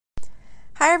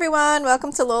Hi everyone,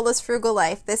 welcome to Lola's Frugal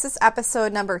Life. This is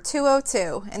episode number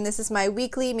 202, and this is my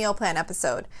weekly meal plan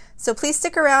episode. So please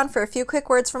stick around for a few quick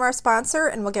words from our sponsor,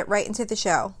 and we'll get right into the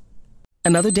show.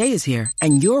 Another day is here,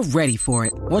 and you're ready for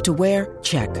it. What to wear?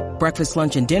 Check. Breakfast,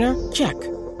 lunch, and dinner? Check.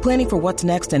 Planning for what's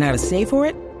next and how to save for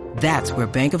it? That's where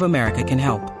Bank of America can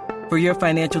help. For your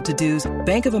financial to-dos,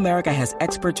 Bank of America has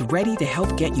experts ready to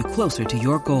help get you closer to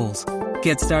your goals.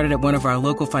 Get started at one of our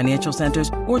local financial centers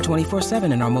or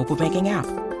 24/7 in our mobile banking app.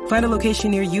 Find a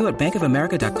location near you at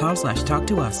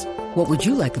bankofamerica.com/talktous. What would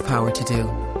you like the power to do?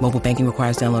 Mobile banking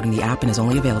requires downloading the app and is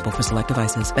only available for select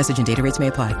devices. Message and data rates may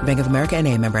apply. Bank of America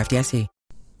N.A., member FDIC.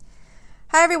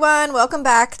 Hi everyone, welcome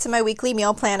back to my weekly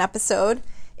meal plan episode.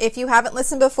 If you haven't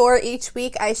listened before, each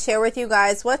week I share with you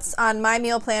guys what's on my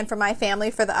meal plan for my family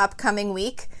for the upcoming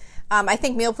week. I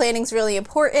think meal planning is really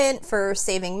important for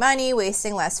saving money,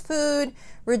 wasting less food,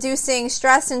 reducing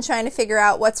stress, and trying to figure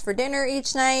out what's for dinner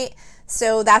each night.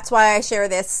 So that's why I share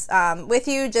this with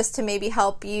you, just to maybe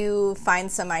help you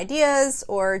find some ideas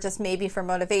or just maybe for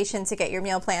motivation to get your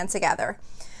meal plan together.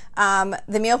 The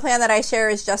meal plan that I share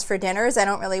is just for dinners. I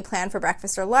don't really plan for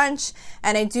breakfast or lunch,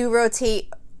 and I do rotate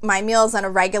my meals on a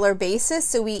regular basis,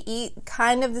 so we eat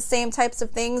kind of the same types of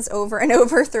things over and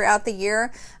over throughout the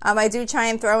year. I do try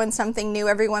and throw in something new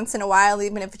every once in a while,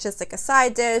 even if it's just like a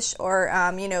side dish or,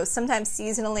 sometimes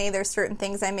seasonally there's certain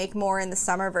things I make more in the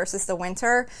summer versus the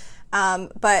winter.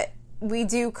 But we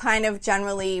do kind of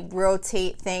generally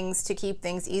rotate things to keep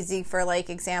things easy. For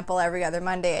like example, every other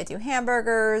Monday I do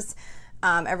hamburgers.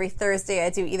 Every Thursday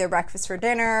I do either breakfast for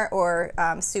dinner or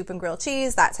soup and grilled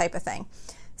cheese, that type of thing.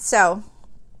 So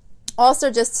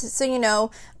also, just so you know,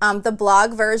 the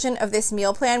blog version of this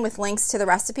meal plan with links to the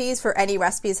recipes for any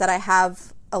recipes that I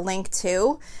have a link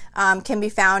to can be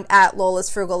found at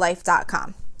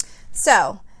lolasfrugallife.com.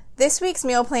 So this week's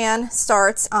meal plan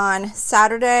starts on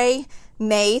Saturday,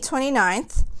 May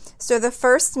 29th. So the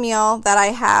first meal that I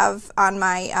have on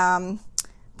my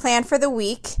plan for the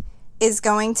week is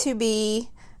going to be,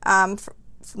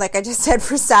 like I just said,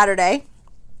 for Saturday,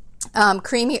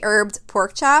 creamy herbed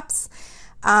pork chops.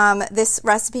 This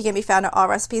recipe can be found at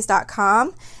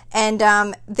allrecipes.com.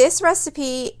 And this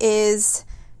recipe is,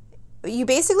 you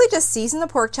basically just season the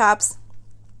pork chops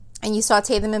and you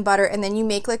saute them in butter, and then you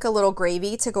make like a little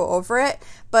gravy to go over it.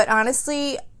 But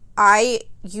honestly, I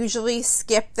usually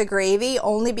skip the gravy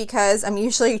only because I'm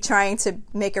usually trying to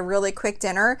make a really quick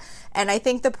dinner. And I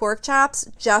think the pork chops,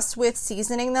 just with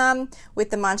seasoning them with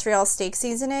the Montreal steak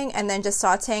seasoning and then just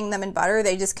sauteing them in butter,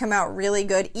 they just come out really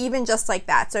good, even just like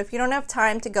that. So if you don't have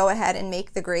time to go ahead and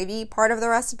make the gravy part of the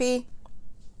recipe,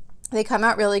 they come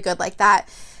out really good like that.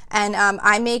 And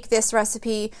I make this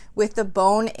recipe with the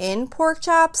bone-in pork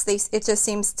chops. They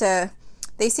seem to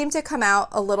come out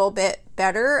a little bit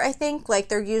better, I think. Like,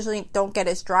 they usually don't get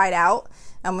as dried out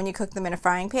when you cook them in a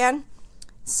frying pan.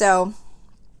 So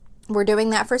we're doing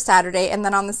that for Saturday. And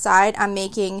then on the side, I'm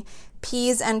making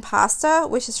peas and pasta,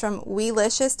 which is from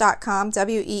Weelicious.com,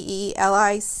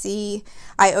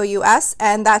 Weelicious.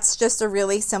 And that's just a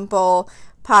really simple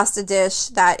pasta dish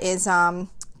that is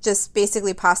just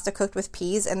basically pasta cooked with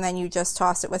peas, and then you just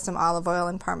toss it with some olive oil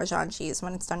and Parmesan cheese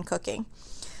when it's done cooking.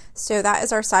 So that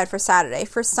is our side for Saturday.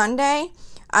 For Sunday,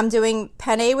 I'm doing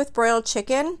penne with broiled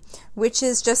chicken, which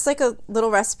is just like a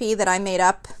little recipe that I made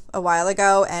up a while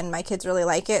ago, and my kids really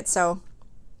like it. So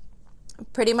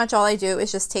pretty much all I do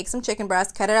is just take some chicken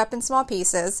breast, cut it up in small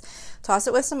pieces, toss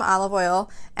it with some olive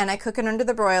oil, and I cook it under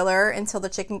the broiler until the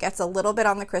chicken gets a little bit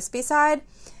on the crispy side.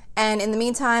 And in the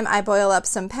meantime, I boil up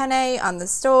some penne on the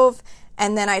stove,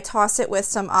 and then I toss it with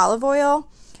some olive oil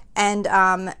and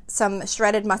some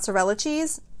shredded mozzarella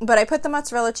cheese. But I put the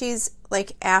mozzarella cheese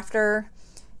like after,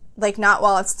 like not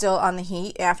while it's still on the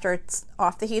heat, after it's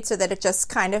off the heat, so that it just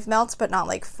kind of melts, but not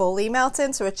like fully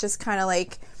melted. So it's just kind of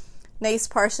like nice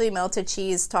partially melted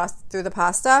cheese tossed through the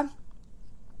pasta.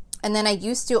 And then I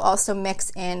used to also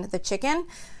mix in the chicken,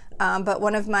 but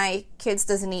one of my kids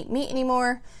doesn't eat meat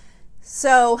anymore.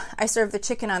 So I serve the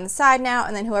chicken on the side now,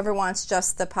 and then whoever wants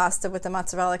just the pasta with the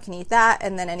mozzarella can eat that,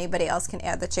 and then anybody else can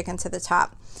add the chicken to the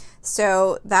top.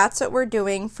 So that's what we're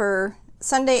doing for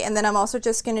Sunday, and then I'm also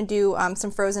just going to do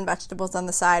some frozen vegetables on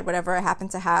the side, whatever I happen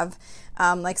to have,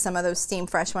 like some of those steam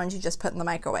fresh ones you just put in the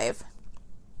microwave.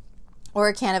 Or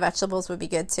a can of vegetables would be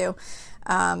good too.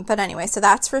 But anyway, so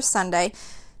that's for Sunday.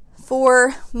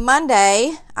 For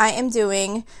Monday, I am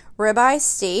doing ribeye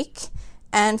steak.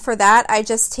 And for that, I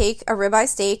just take a ribeye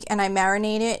steak and I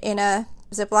marinate it in a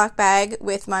Ziploc bag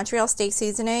with Montreal steak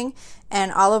seasoning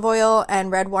and olive oil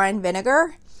and red wine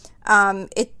vinegar.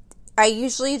 I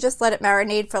usually just let it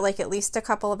marinate for like at least a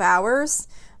couple of hours.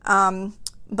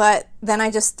 but then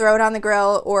I just throw it on the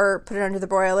grill or put it under the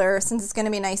broiler. Since it's going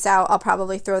to be nice out, I'll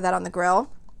probably throw that on the grill.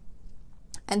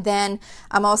 And then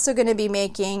I'm also going to be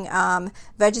making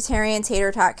vegetarian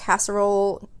tater tot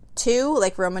casserole 2,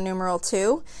 like Roman numeral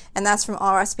 2, and that's from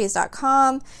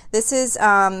allrecipes.com. This is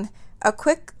a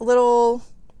quick little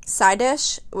side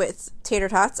dish with tater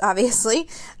tots, obviously.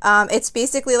 It's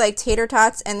basically like tater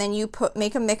tots, and then you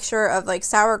make a mixture of like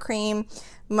sour cream,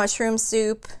 mushroom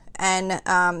soup, and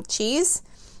cheese,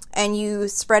 and you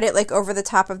spread it like over the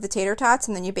top of the tater tots,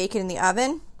 and then you bake it in the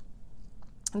oven.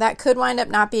 That could wind up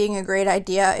not being a great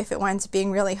idea if it winds up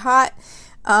being really hot,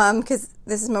 because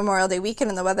this is Memorial Day weekend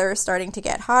and the weather is starting to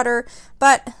get hotter,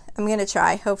 but I'm going to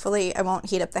try. Hopefully I won't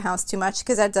heat up the house too much,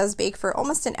 because that does bake for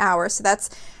almost an hour, so that's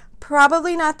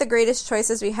probably not the greatest choice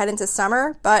as we head into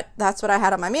summer, but that's what I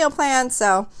had on my meal plan,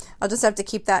 so I'll just have to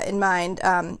keep that in mind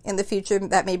in the future,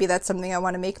 that maybe that's something I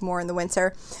want to make more in the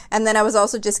winter. And then I was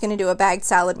also just going to do a bagged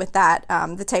salad with that,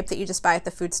 the type that you just buy at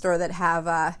the food store that have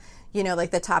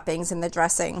like the toppings and the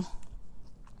dressing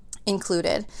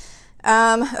included.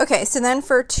 Okay, so then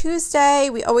for Tuesday,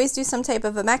 we always do some type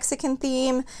of a Mexican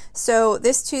theme. So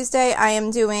this Tuesday, I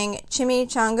am doing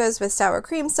chimichangas with sour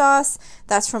cream sauce.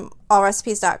 That's from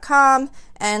allrecipes.com.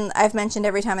 And I've mentioned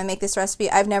every time I make this recipe,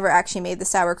 I've never actually made the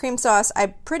sour cream sauce. I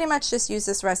pretty much just use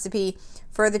this recipe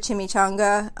for the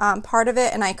chimichanga part of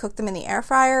it, and I cook them in the air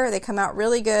fryer. They come out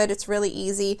really good. It's really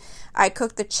easy. I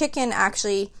cook the chicken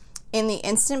actually in the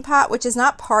Instant Pot, which is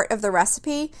not part of the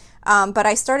recipe, but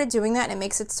I started doing that and it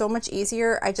makes it so much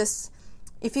easier.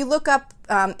 If you look up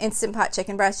Instant Pot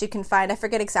chicken breast, you can find, I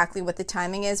forget exactly what the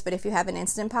timing is, but if you have an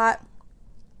Instant Pot,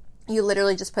 you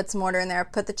literally just put some water in there,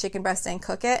 put the chicken breast in,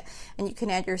 cook it, and you can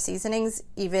add your seasonings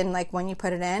even like when you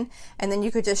put it in, and then you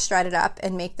could just shred it up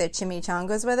and make the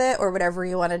chimichangas with it or whatever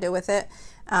you want to do with it.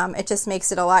 It just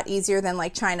makes it a lot easier than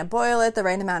like trying to boil it the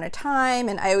right amount of time,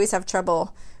 and I always have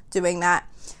trouble doing that.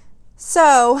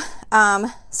 So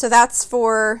that's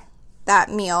for that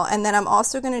meal. And then I'm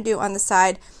also going to do on the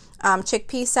side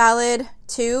chickpea salad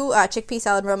 2, chickpea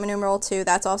salad Roman numeral 2.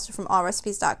 That's also from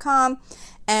allrecipes.com.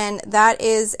 And that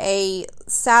is a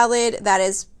salad that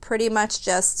is pretty much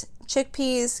just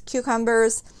chickpeas,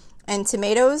 cucumbers, and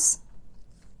tomatoes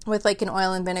with like an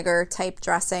oil and vinegar type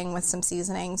dressing with some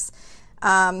seasonings.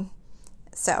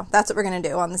 So that's what we're going to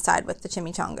do on the side with the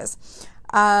chimichangas.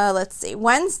 Let's see.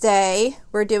 Wednesday,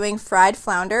 we're doing fried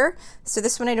flounder. So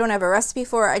this one I don't have a recipe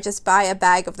for. I just buy a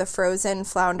bag of the frozen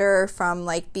flounder from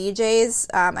like BJ's.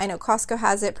 I know Costco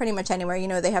has it pretty much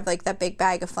anywhere. They have like that big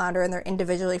bag of flounder and they're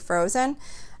individually frozen.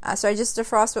 So I just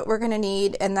defrost what we're going to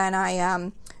need, and then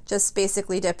I just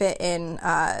basically dip it in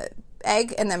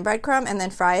egg and then breadcrumb and then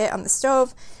fry it on the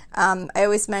stove. I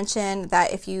always mention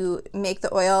that if you make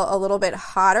the oil a little bit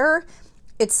hotter,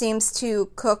 it seems to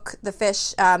cook the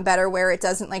fish better, where it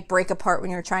doesn't like break apart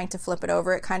when you're trying to flip it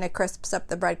over. It kind of crisps up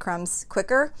the breadcrumbs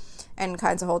quicker and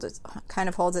kind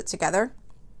of holds it together.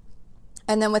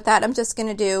 And then with that, I'm just going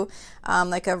to do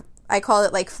I call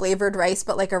it like flavored rice,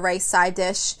 but like a rice side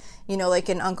dish, like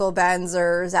an Uncle Ben's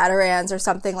or Zatarain's or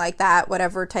something like that,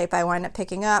 whatever type I wind up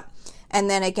picking up. And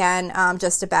then again,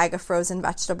 just a bag of frozen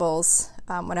vegetables,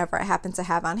 whatever I happen to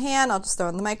have on hand. I'll just throw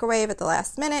in the microwave at the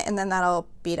last minute, and then that'll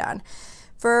be done.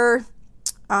 For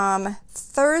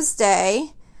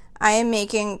Thursday, I am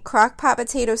making crock pot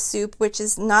potato soup, which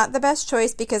is not the best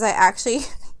choice because I actually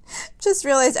just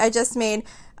realized I just made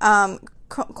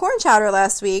corn chowder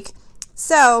last week.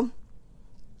 So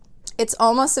it's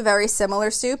almost a very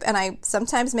similar soup, and I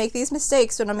sometimes make these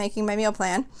mistakes when I'm making my meal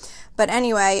plan. But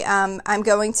anyway, I'm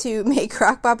going to make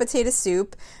crock pot potato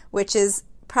soup, which is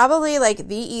probably like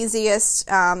the easiest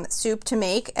soup to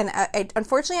make, and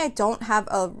unfortunately I don't have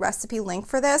a recipe link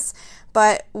for this,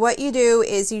 but what you do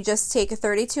is you just take a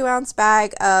 32-ounce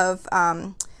bag of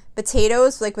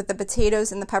potatoes, like with the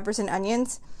potatoes and the peppers and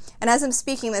onions. And as I'm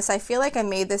speaking this, I feel like I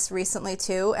made this recently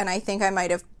too, and I think I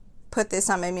might have put this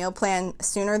on my meal plan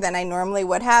sooner than I normally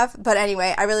would have, but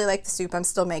anyway, I really like the soup. I'm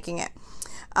still making it.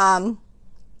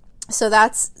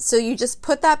 So you just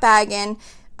put that bag in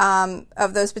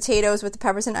of those potatoes with the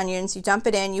peppers and onions. You dump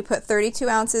it in. You put 32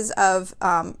 ounces of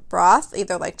broth,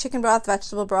 either like chicken broth,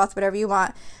 vegetable broth, whatever you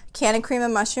want, can of cream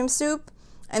of mushroom soup,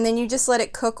 and then you just let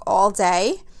it cook all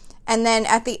day. And then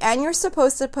at the end, you're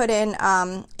supposed to put in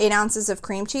 8 ounces of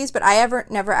cream cheese, but I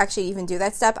never actually even do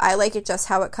that step. I like it just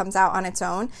how it comes out on its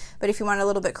own. But if you want a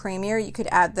little bit creamier, you could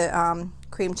add the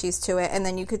cream cheese to it, and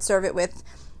then you could serve it with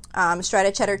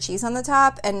shredded cheddar cheese on the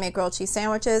top and make grilled cheese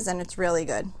sandwiches, and it's really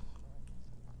good.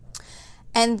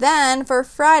 And then for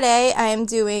Friday, I'm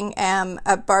doing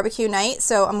a barbecue night,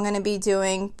 so I'm going to be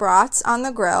doing brats on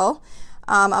the grill.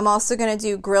 I'm also going to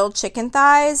do grilled chicken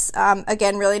thighs.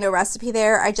 Again, really no recipe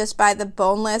there. I just buy the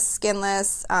boneless,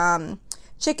 skinless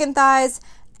chicken thighs,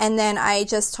 and then I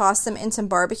just toss them in some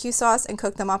barbecue sauce and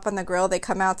cook them up on the grill. They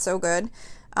come out so good,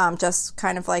 just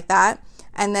kind of like that.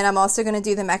 And then I'm also going to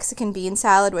do the Mexican bean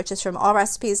salad, which is from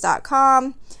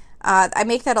allrecipes.com. I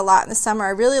make that a lot in the summer.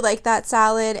 I really like that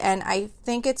salad, and I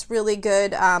think it's really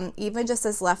good even just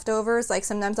as leftovers. Like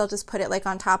sometimes I'll just put it like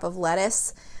on top of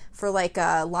lettuce for like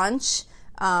lunch.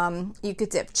 You could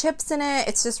dip chips in it.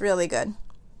 It's just really good.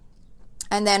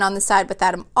 And then on the side with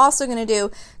that, I'm also going to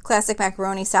do classic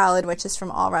macaroni salad, which is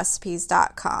from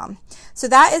allrecipes.com. So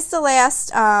that is the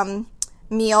last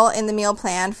meal in the meal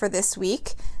plan for this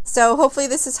week. So hopefully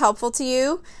this is helpful to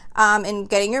you in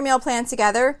getting your meal plan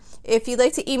together. If you'd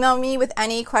like to email me with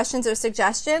any questions or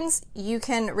suggestions, you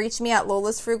can reach me at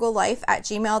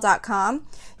lolasfrugallife@gmail.com.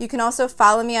 You can also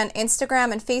follow me on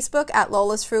Instagram and Facebook at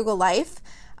lolasfrugallife.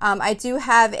 I do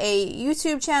have a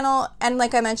YouTube channel, and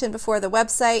like I mentioned before, the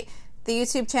website. The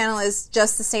YouTube channel is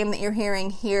just the same that you're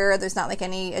hearing here. There's not like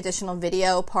any additional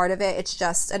video part of it. It's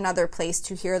just another place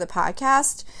to hear the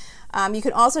podcast. You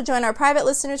can also join our private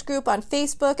listeners group on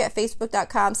Facebook at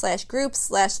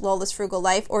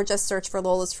facebook.com/groups/LolasFrugalLife, or just search for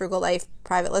Lola's Frugal Life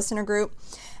private listener group.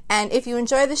 And if you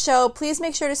enjoy the show, please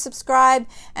make sure to subscribe,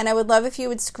 and I would love if you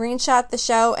would screenshot the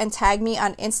show and tag me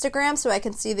on Instagram so I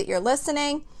can see that you're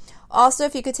listening. Also,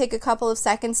 if you could take a couple of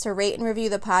seconds to rate and review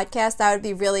the podcast, that would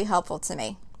be really helpful to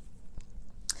me.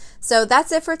 So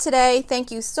that's it for today.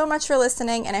 Thank you so much for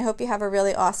listening, and I hope you have a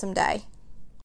really awesome day.